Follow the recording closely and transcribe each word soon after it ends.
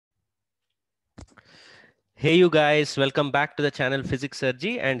Hey you guys, welcome back to the channel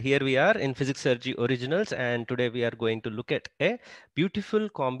PHYSICSSIRJEE, and here we are in PHYSICSSIRJEE Originals, and today we are going to look at a beautiful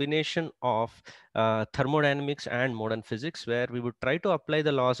combination of thermodynamics and modern physics, where we would try to apply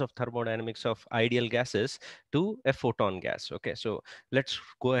the laws of thermodynamics of ideal gases to a photon gas. Okay, so let's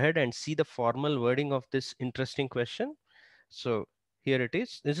go ahead and see the formal wording of this interesting question. So here it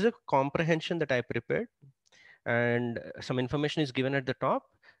is. This is a comprehension that I prepared, and some information is given at the top,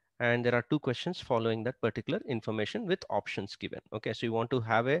 and there are two questions following that particular information with options given. Okay, so you want to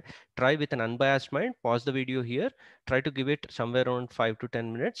have a try with an unbiased mind, pause the video here, try to give it somewhere around 5 to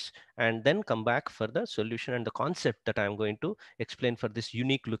 10 minutes, and then come back for the solution and the concept that I'm going to explain for this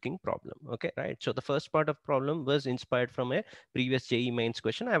unique looking problem. Okay, right. So the first part of problem was inspired from a previous JEE mains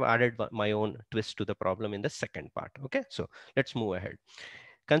question. I've added my own twist to the problem in the second part. Okay, so let's move ahead.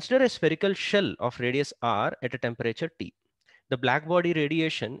 Consider a spherical shell of radius r at a temperature T. The black body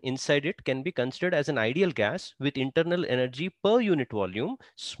radiation inside it can be considered as an ideal gas with internal energy per unit volume,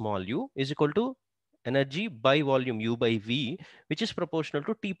 small u, is equal to energy by volume U by V, which is proportional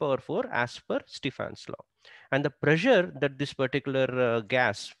to T power 4 as per Stefan's law. And the pressure that this particular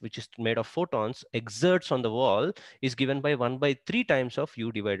gas, which is made of photons, exerts on the wall is given by 1 by 3 times of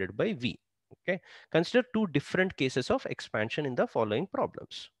U divided by V. Okay, consider two different cases of expansion in the following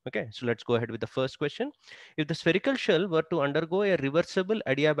problems. Okay, so let's go ahead with the first question. If the spherical shell were to undergo a reversible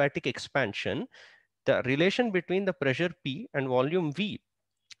adiabatic expansion, the relation between the pressure P and volume V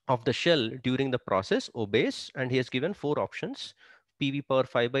of the shell during the process obeys, and he has given four options: PV power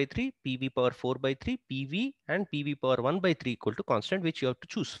 5 by 3, PV power 4 by 3, PV, and PV power 1 by 3 equal to constant, which you have to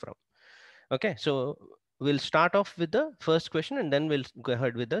choose from. Okay, so we'll start off with the first question and then we'll go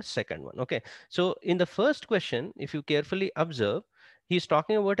ahead with the second one. Okay, so in the first question, if you carefully observe, he's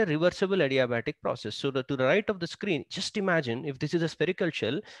talking about a reversible adiabatic process. So to the right of the screen, just imagine if this is a spherical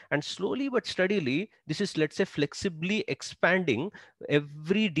shell, and slowly but steadily, this is, let's say, flexibly expanding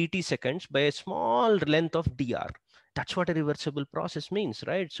every dt seconds by a small length of dr. That's what a reversible process means,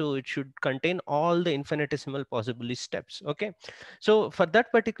 right? So it should contain all the infinitesimal possible steps. Okay, so for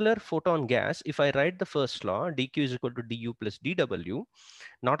that particular photon gas, if I write the first law, dq is equal to du plus dw,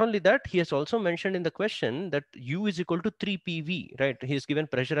 not only that, he has also mentioned in the question that U is equal to 3 PV, right? He has given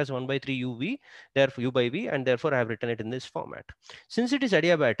pressure as 1 by 3 UV, therefore U by V, and therefore I have written it in this format. Since it is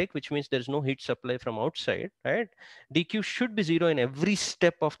adiabatic, which means there is no heat supply from outside, right? dq should be 0 in every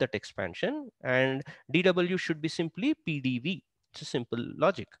step of that expansion, and dw should be simply PdV. It's a simple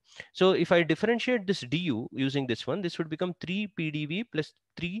logic. So if I differentiate this du using this one, this would become 3 PdV plus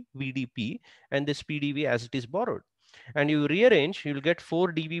 3 VdP, and this PdV as it is borrowed. And you rearrange, you'll get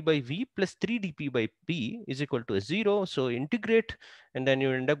 4 dV by V plus 3 dP by P is equal to 0. So integrate, and then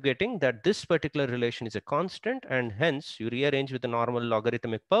you end up getting that this particular relation is a constant, and hence you rearrange with the normal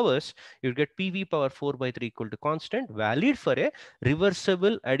logarithmic powers, you get PV power 4 by 3 equal to constant, valid for a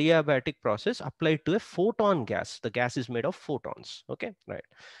reversible adiabatic process applied to a photon gas. The gas is made of photons. Okay, right.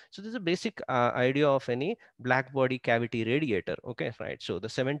 So this is a basic idea of any black body cavity radiator. Okay, right. So the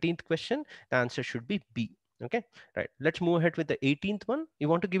 17th question, the answer should be B. Okay, right. Let's move ahead with the 18th one. You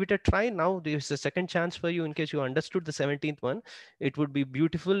want to give it a try now. There's a second chance for you in case you understood the 17th one. It would be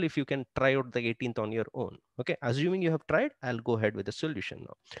beautiful if you can try out the 18th on your own. Okay, assuming you have tried, I'll go ahead with the solution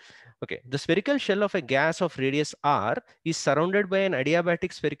now. Okay, the spherical shell of a gas of radius r is surrounded by an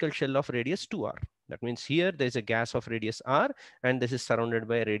adiabatic spherical shell of radius 2r. That means here there's a gas of radius r, and this is surrounded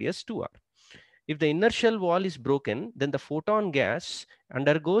by a radius 2r. If the inner shell wall is broken, then the photon gas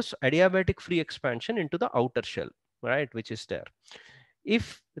undergoes adiabatic free expansion into the outer shell, right, which is there.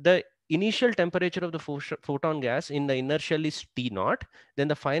 If the initial temperature of the photon gas in the inner shell is T0, then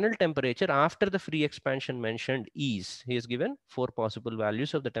the final temperature after the free expansion mentioned is, he has given 4 possible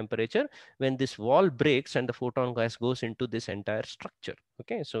values of the temperature when this wall breaks and the photon gas goes into this entire structure.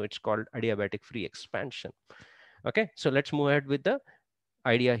 Okay, so it's called adiabatic free expansion. Okay, so let's move ahead with the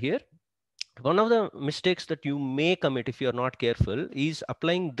idea here. One of the mistakes that you may commit if you're not careful is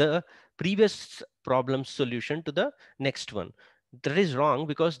applying the previous problem solution to the next one. That is wrong,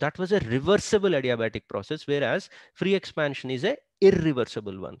 because that was a reversible adiabatic process, whereas free expansion is a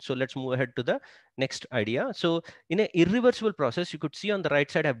irreversible one. So let's move ahead to the next idea. So in an irreversible process, you could see on the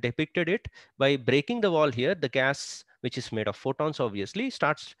right side, I've depicted it by breaking the wall here. The gas, which is made of photons, obviously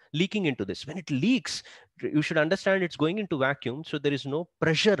starts leaking into this. When it leaks, you should understand it's going into vacuum, so there is no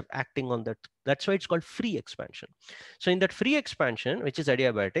pressure acting on that That's why it's called free expansion. So in that free expansion, which is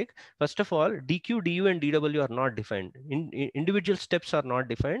adiabatic, first of all, dq, du, and dw are not defined. Individual steps are not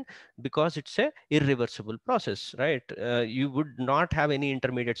defined because it's a irreversible process, right? You would not have any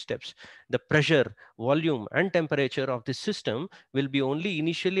intermediate steps. The pressure, volume, and temperature of the system will be only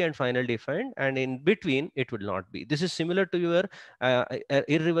initially and finally defined, and in between it will not be. This is similar to your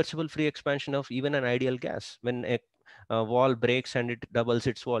irreversible free expansion of even an ideal gas. When a wall breaks and it doubles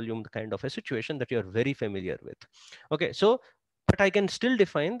its volume, the kind of a situation that you're very familiar with. Okay, so but I can still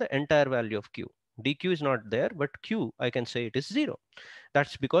define the entire value of q. dq is not there, but q, I can say it is 0.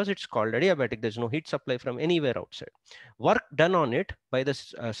 That's because it's called adiabatic. There's no heat supply from anywhere outside. Work done on it by the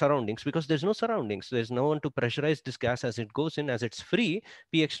surroundings, because there's no surroundings. There's no one to pressurize this gas as it goes in. As it's free,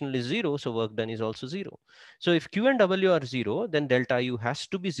 P external is 0, so work done is also 0. So if Q and W are 0, then delta U has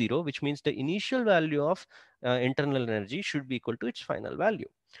to be 0, which means the initial value of internal energy should be equal to its final value.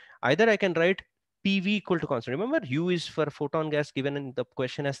 Either I can write PV equal to constant. Remember, U is for photon gas given in the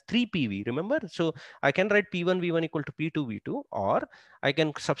question as 3 PV. Remember, so I can write P1 V1 equal to P2 V2, or I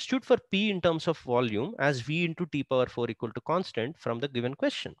can substitute for P in terms of volume as V into T power 4 equal to constant from the given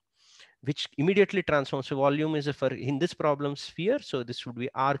question, which immediately transforms. So volume is for in this problem sphere, so this would be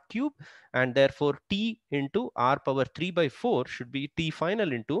r cube, and therefore T into r power 3 by 4 should be T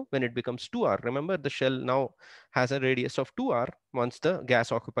final into, when it becomes 2r. Remember, the shell now has a radius of 2r. Once the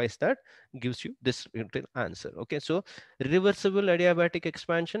gas occupies that, gives you this answer. Okay, so reversible adiabatic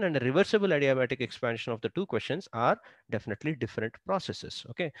expansion and reversible adiabatic expansion of the two questions are definitely different processes.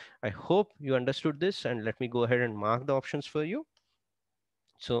 Okay, I hope you understood this, and let me go ahead and mark the options for you.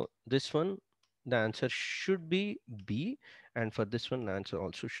 So this one, the answer should be B, and for this one, the answer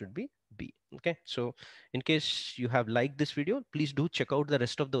also should be B. Okay, so in case you have liked this video, please do check out the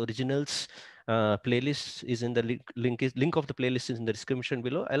rest of the originals. Playlist is in the link of the playlist is in the description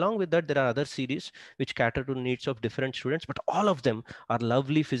below. Along with that, there are other series which cater to needs of different students, but all of them are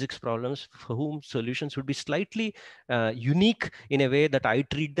lovely physics problems for whom solutions would be slightly unique in a way that I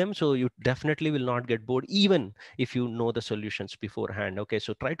treat them. So you definitely will not get bored, even if you know the solutions beforehand. Okay,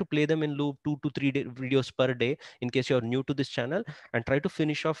 so try to play them in loop 2 to 3 videos per day in case you're new to this channel, and try to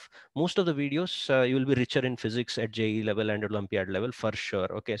finish off most of the videos. You will be richer in physics at JE level and Olympiad level for sure.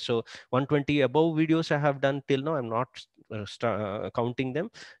 Okay, so 120 above videos I have done till now. I'm not counting them.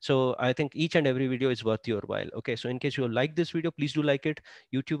 So I think each and every video is worth your while. Okay, so in case you like this video, please do like it.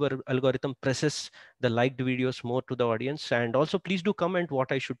 YouTube algorithm presses the liked videos more to the audience, and also please do comment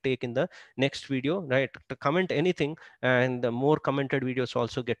what I should take in the next video, right? To comment anything, and the more commented videos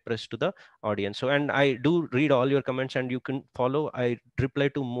also get pressed to the audience. So, and I do read all your comments, and you can follow, I reply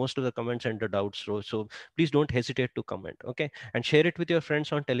to most of the comments and the doubts. So please don't hesitate to comment. Okay, and share it with your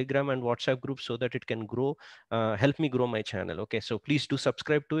friends on Telegram and WhatsApp groups so that it can grow, help me grow my channel. Okay, so please do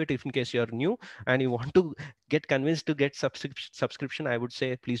subscribe to it if in case you're new and you want to get convinced to get subscription. I would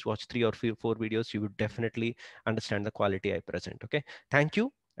say please watch 3 or 4 videos. You would definitely understand the quality I present. Okay, thank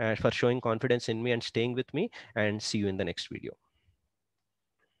you for showing confidence in me and staying with me, and see you in the next video.